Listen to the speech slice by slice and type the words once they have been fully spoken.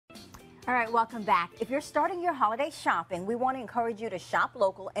All right, welcome back. If you're starting your holiday shopping, we want to encourage you to shop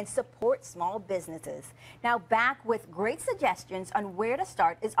local and support small businesses. Now, back with great suggestions on where to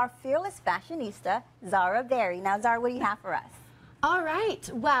start is our fearless fashionista, Zara Barrie. Now, Zara, what do you have for us? All right.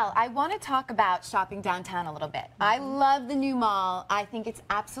 Well, I want to talk about shopping downtown a little bit. I love the new mall. I think it's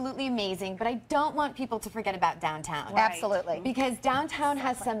absolutely amazing, but I don't want people to forget about downtown. Right. Absolutely. Because downtown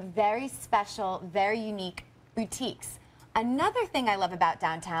has some very special, very unique boutiques. Another thing I love about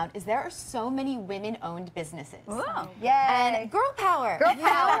downtown is there are so many women-owned businesses. Ooh. Yay. And girl power. Girl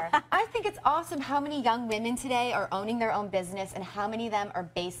power. I think it's awesome how many young women today are owning their own business and how many of them are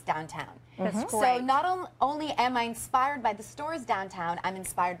based downtown. That's great. So not only am I inspired by the stores downtown, I'm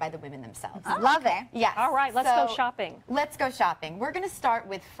inspired by the women themselves. Oh, love it. Yes. All right, let's go shopping. Let's go shopping. We're going to start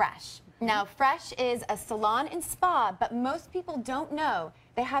with Fresh. Now, Fresh is a salon and spa, but most people don't know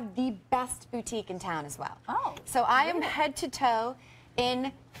they have the best boutique in town as well. Oh. So I am head to toe in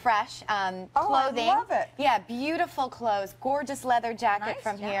Fresh clothing. I love it. Yeah, beautiful clothes. Gorgeous leather jacket Nice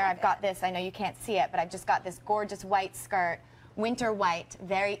from here. jacket. I've got this. I know you can't see it, but I've just got this gorgeous white skirt. Winter white,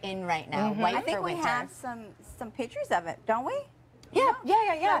 very in right now. White I think for we winter. have some pictures of it, don't we? Yeah.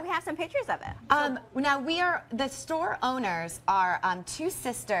 Yeah, we have some pictures of it. Now the store owners are two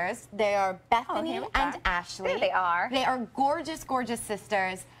sisters. They are Bethany here we and are. Ashley. There they are. They are gorgeous, gorgeous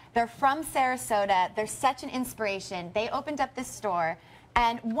sisters. They're from Sarasota. They're such an inspiration. They opened up this store,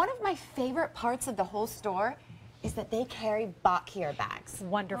 and one of my favorite parts of the whole store is that they carry Bakir bags.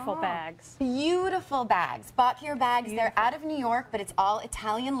 Wonderful bags. Beautiful bags. Bakir bags. They're out of New York, but it's all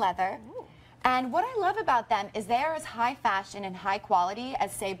Italian leather. Ooh. And what I love about them is they are as high fashion and high quality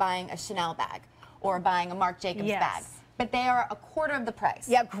as, say, buying a Chanel bag or buying a Marc Jacobs bag. But they are a quarter of the price.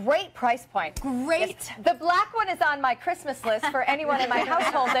 Yeah, great price point. Great. Yes. The black one is on my Christmas list for anyone in my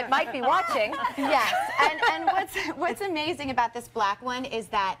household that might be watching. Yes, and what's amazing about this black one is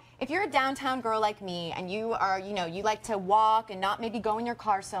that if you're a downtown girl like me and you are, you like to walk and not maybe go in your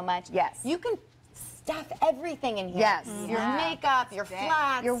car so much, you can stuff everything in here. Yes. Your makeup, your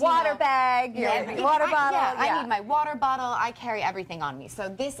flats, your water bag, your water bottle. I need my water bottle. I carry everything on me. So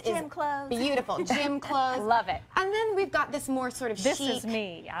this is Gym clothes. Beautiful. Gym clothes. Love it. And then we've got this more sort of chic. This is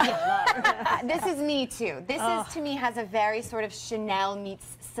me. I love it. This is me too. This is, to me, has a very sort of Chanel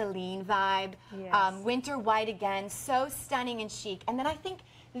meets Celine vibe. Yes. Winter white again, so stunning and chic. And then I think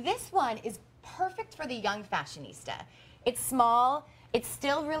this one is perfect for the young fashionista. It's small. It's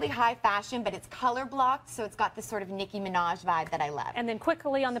still really high fashion, but it's color blocked, so it's got this sort of Nicki Minaj vibe that I love. And then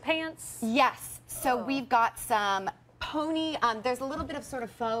quickly on the pants. Yes. So we've got some pony. There's a little bit of sort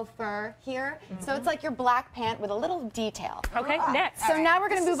of faux fur here. So it's like your black pant with a little detail. Okay, next. So now we're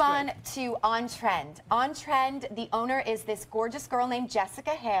going to move on to On Trend. On Trend, the owner is this gorgeous girl named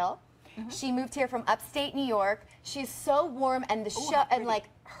Jessica Hale. She moved here from upstate New York. She's so warm, and the show and like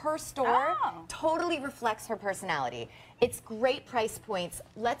her store totally reflects her personality. It's great price points.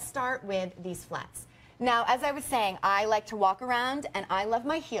 Let's start with these flats. Now, as I was saying, I like to walk around, and I love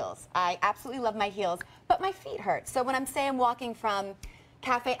my heels. I absolutely love my heels, but my feet hurt. So when I'm walking from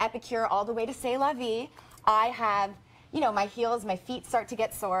Cafe Epicure all the way to C'est La Vie, I have, my heels, my feet start to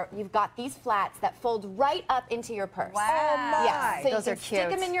get sore. You've got these flats that fold right up into your purse. Wow. Oh my. Yes, so Those you are can stick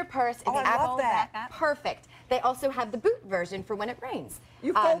cute. them in your purse. It's I love that. perfect. They also have the boot version for when it rains.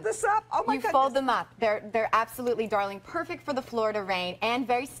 You fold this up? Oh my goodness. You fold them up. They're absolutely darling. Perfect for the Florida rain and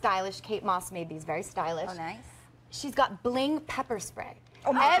very stylish. Kate Moss made these very stylish. Oh, nice. She's got bling pepper spray.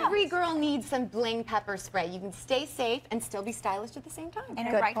 Oh my Every girl needs some bling pepper spray. You can stay safe and still be stylish at the same time. And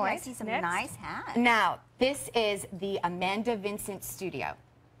Good right here, I point. see some Next. nice hats. Now, this is the Amanda Vincent studio.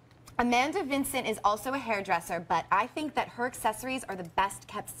 Amanda Vincent is also a hairdresser, but I think that her accessories are the best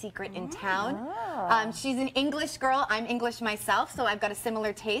kept secret in town. She's an English girl. I'm English myself, so I've got a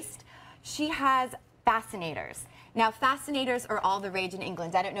similar taste. She has fascinators. Now, fascinators are all the rage in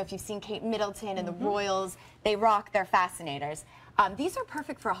England. I don't know if you've seen Kate Middleton and the Royals. They rock their fascinators. These are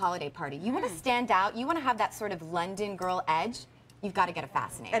perfect for a holiday party. You want to stand out. You want to have that sort of London girl edge. You've got to get a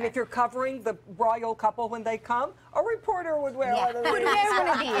fascinator. And if you're covering the royal couple when they come, a reporter would wear one of these. Would wear one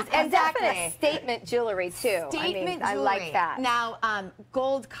of these. And Exactly. definite statement jewelry too. Statement I jewelry. like that. Now,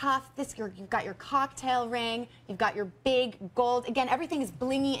 gold cuff. You've got your cocktail ring. You've got your big gold. Again, everything is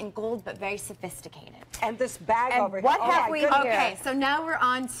blingy and gold, but very sophisticated. And this bag And over here. what Oh have my we goodness. here? Okay, so now we're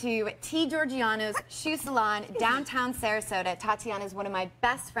on to T.Georgiano's Shoe Salon, downtown Sarasota. Tatiana is one of my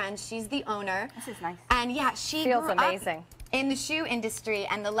best friends. She's the owner. This is nice. And yeah, she Feels grew amazing. up in the shoe industry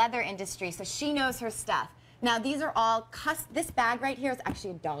and the leather industry, so she knows her stuff. Now, these are all this bag right here is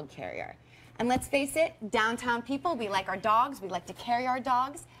actually a dog carrier. And let's face it, downtown people, we like our dogs. We like to carry our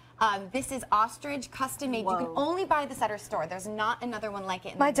dogs. This is ostrich, custom made. You can Whoa. only buy this at our store. There's not another one like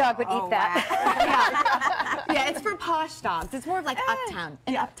it in My the dog world. would eat that. Yeah, it's for posh dogs. It's more of like uptown.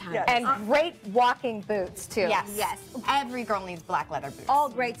 Uptown. Yeah. And great walking boots, too. Yes. Yes. Every girl needs black leather boots. All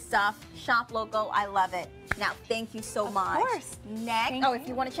great stuff. Shop local. I love it. Now, thank you so much. Of course. Next, if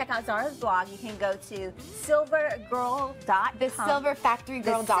you want to check out Zara's blog, you can go to silvergirl.com.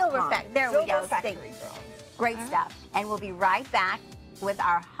 TheSilverFactoryGirl.com. The Silver Fact. There we Silver go. Factory Thank- Girl. Great stuff. And we'll be right back with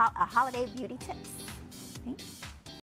our holiday beauty tips. Thanks.